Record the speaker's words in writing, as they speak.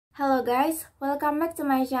Hello guys, welcome back to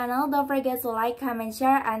my channel. Don't forget to like, comment,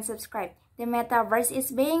 share, and subscribe. The metaverse is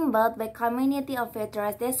being built by community of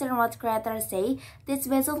futurists. That's what creators say. These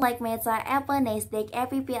businesses like Meta, Apple, Nasdaq,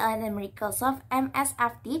 APPL, and Microsoft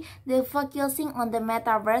MSFT, they're focusing on the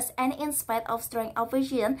metaverse, and in spite of strong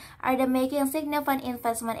opposition, are they making significant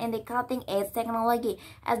investment in the cutting-edge technology.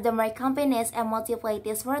 As the more companies and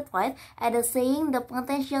multipliers worldwide, are seeing the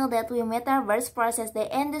potential that with metaverse process the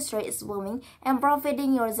industry is booming and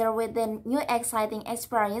providing users with the new exciting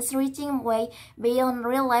experience, reaching way beyond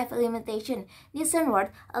real-life limitations. This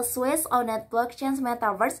word, a Swiss on that blockchain's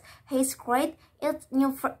metaverse, has created its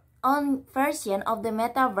own version of the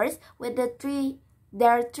metaverse with their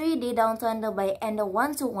 3D downtown Dubai and the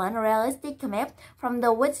one-to-one realistic map from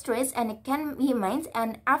the web streets and can be mined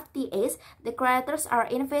and FTAs. The creators are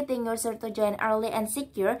inviting users to join early and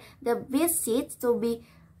secure the visit to be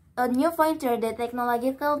a new frontier the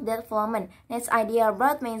technological development. Next idea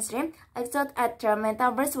brought mainstream except at the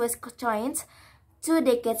metaverse was coined 2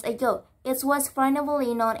 decades ago. It was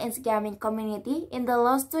primarily known as gaming community. In the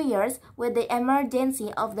last 2 years, with the emergence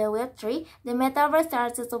of the Web3, the metaverse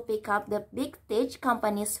started to pick up the big tech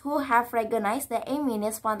companies who have recognized the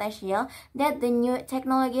immense potential that the new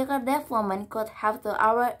technological development could have to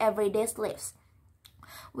our everyday lives.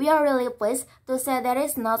 We are really pleased to say that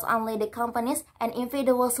it's not only the companies and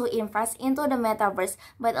individuals who invest into the metaverse,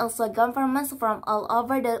 but also governments from all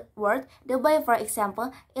over the world. Dubai, for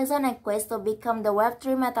example, is on a quest to become the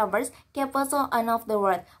Web3 metaverse capital of the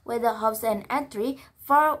world, with the hopes and entry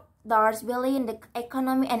for $4 billion the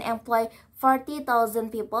economy and employ 40,000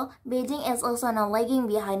 people. Beijing is also not lagging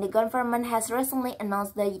behind. The government has recently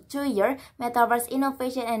announced the 2-year Metaverse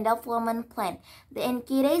Innovation and Development Plan. The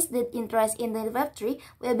entities that interest in the Web3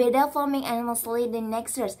 will be developing endlessly the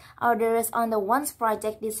next years. Others on the one's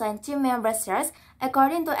project designed to member shares.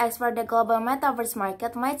 According to experts, the global metaverse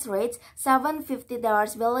market might reach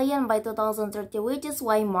 $750 billion by 2030, which is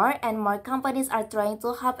why more and more companies are trying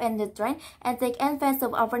to hop in the trend and take advantage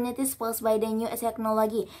of opportunities posed by the new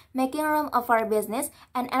technology, making room of our business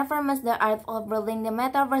and affirms the art of building the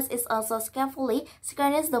metaverse is also skillfully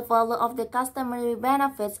screens the value of the customary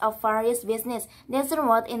benefits of various business. That's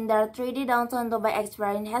what in their 3D downtown Dubai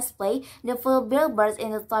experience has played the full billboards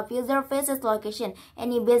in the top user faces location.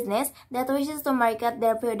 Any business that wishes to market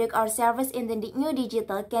their product or service in the new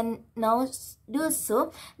digital can now do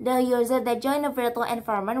so. The user that join the virtual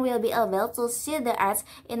environment will be able to see the ads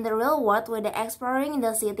in the real world with the exploring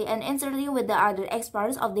the city and interacting with the other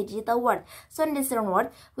explorers of the digital world. So in this world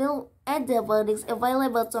will add the buildings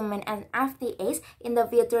available to mint and FTAs. In the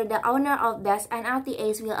future, the owner of those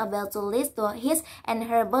NFTAs will be able to list to his and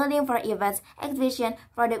her building for events, exhibition,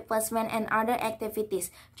 product placement, and other activities.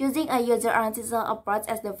 Choosing a user-oriented approach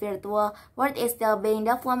as the virtual world is still being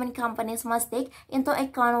development. Companies must take into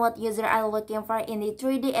account what users are looking for in the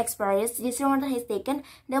 3D experience. This world has taken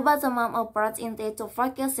the bottom-up approach into to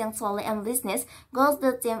focusing solely on business goals.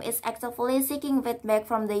 The team is actively seeking feedback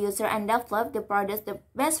from the user and develop the product the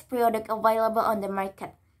best product available on the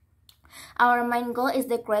market. Our main goal is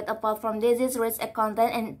to create a platform that is rich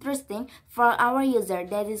content and interesting for our user.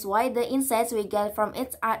 That is why the insights we get from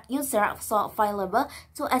its user are so valuable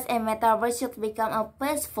to us. A metaverse should become a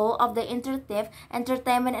place full of the interactive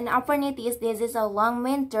entertainment and opportunities. This is a long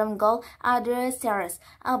main-term goal. Other series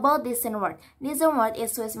about this world. This world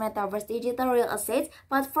is Swiss metaverse digital real estate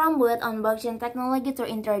platform built on blockchain technology to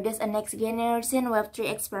introduce a next generation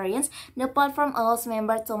Web3 experience. The platform allows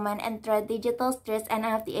members to mine and trade digital streets and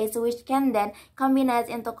FTAs, which can then combine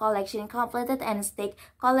into collection completed and stake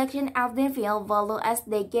collection of the field value as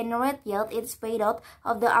they generate yield. It's paid out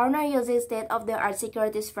of the owner using state-of-the-art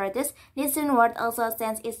security strategies. This world also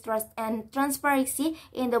stands its trust and transparency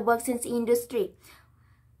in the blockchain industry.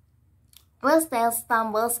 Will sales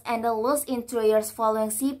stumbles and lose in 2 years following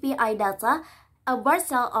CPI data. A board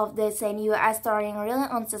sale of the same U.S. starting really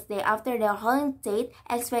on Tuesday after the holding state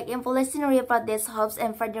expect inflation report this hopes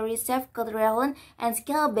and further reserve could realign and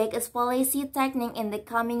scale back its policy tightening in the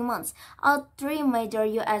coming months. All 3 major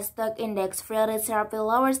U.S. stock index fairly sharply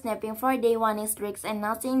lower, snapping 4-day warning streaks and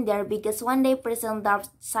announcing their biggest one-day percent drop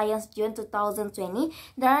since June 2020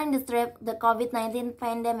 during the COVID-19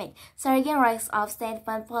 pandemic. Surging rise of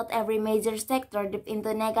statement put every major sector deep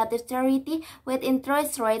into negative territory with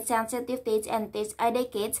interest rate sensitive states and least a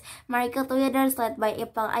decade. Market leaders led by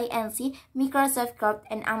Apple Inc., Microsoft Corp,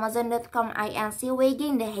 and Amazon.com Inc.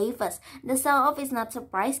 weighing the heaviest. The sell-off is not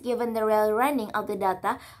surprised given the real running of the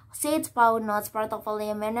data, said Paul Notes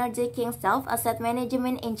portfolio manager King Self Asset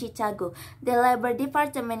Management in Chicago. The Labor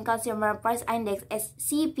Department Consumer Price Index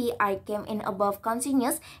 (CPI) came in above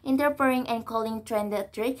continuous, interfering and calling trend the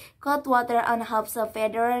trade cold water on hopes the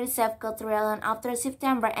Federal Reserve could rally after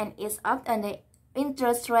September and ease up on the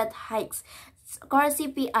interest rate hikes. Core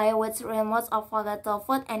CPI, which removes of volatile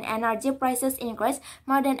food and energy prices increased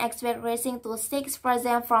more than expected, rising to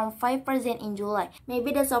 6% from 5% in July.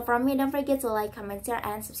 Maybe that's all from me. Don't forget to like, comment, share,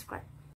 and subscribe.